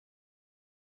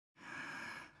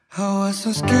I was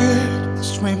so scared, the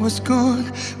strength was gone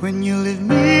when you leave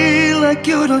me like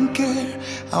you don't care.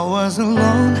 I was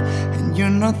alone and you're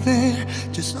not there,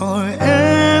 just our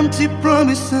empty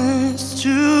promises to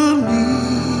me.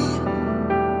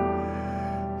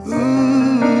 I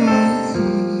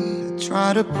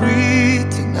try to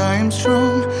pretend I am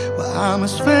strong, but I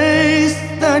must face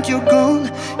that you're gone.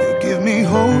 You give me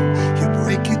hope, you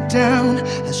break it down.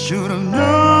 I should have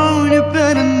known you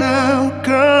better now,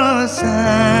 'cause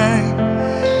I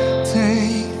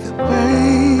take the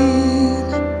pain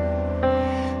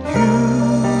you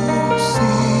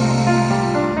see.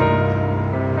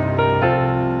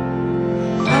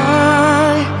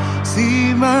 I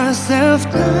see myself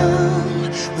now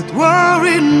with war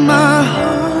in my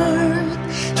heart,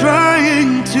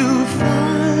 trying to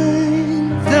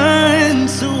find the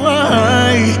answer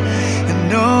why,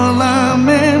 and all our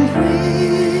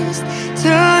memories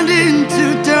turned into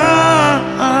dark.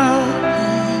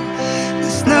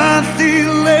 There's nothing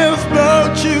left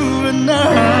but you and I.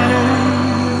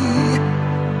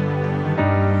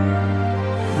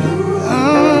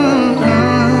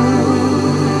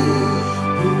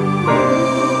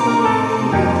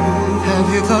 Have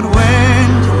you thought when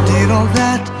you did all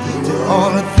that, to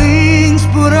all the things,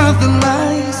 put out the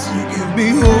lies? You give me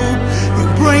hope, you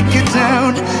break it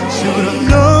down. Should have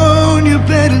known you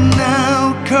better now,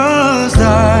 'cause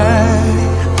I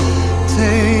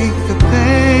take the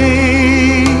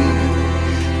pain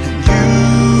and you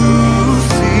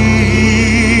see.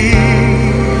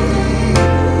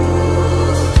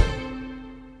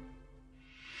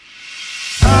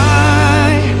 I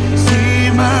see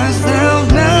myself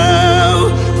now,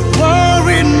 with war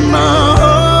in my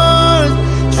heart,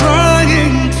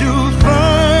 trying to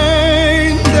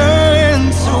find the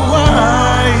answer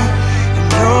why, and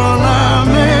all our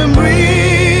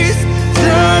memories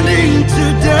turning to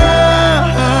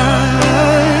dust.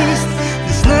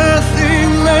 There's nothing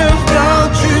left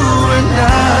but you and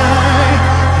I.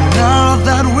 Now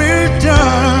that we're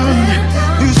done,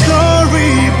 new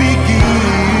story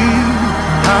begins.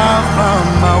 I found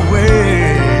my way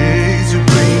to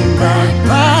bring back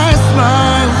my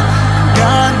smile.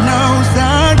 God knows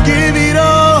I'd give it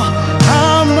all.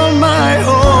 I'm on my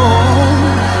own,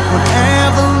 won't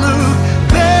ever look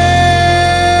back.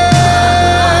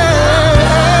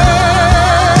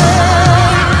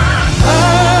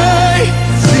 I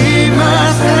see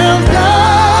myself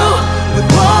now, with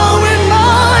war in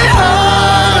my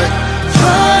heart,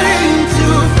 trying to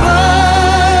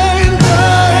find the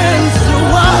answer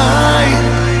why,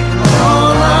 and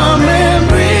all our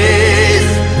memories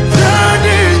turned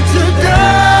into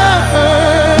dust.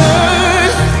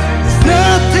 There's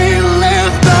nothing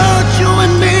left but you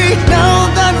and me. Now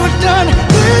that we're done,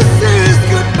 this is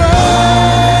goodbye.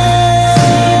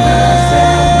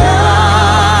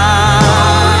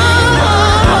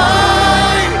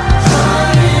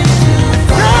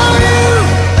 Tell you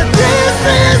that this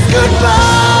is goodbye.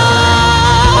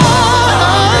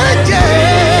 Yeah.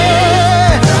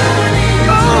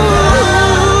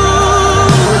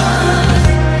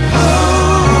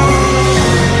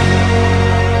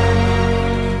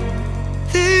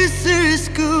 This is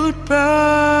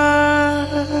goodbye.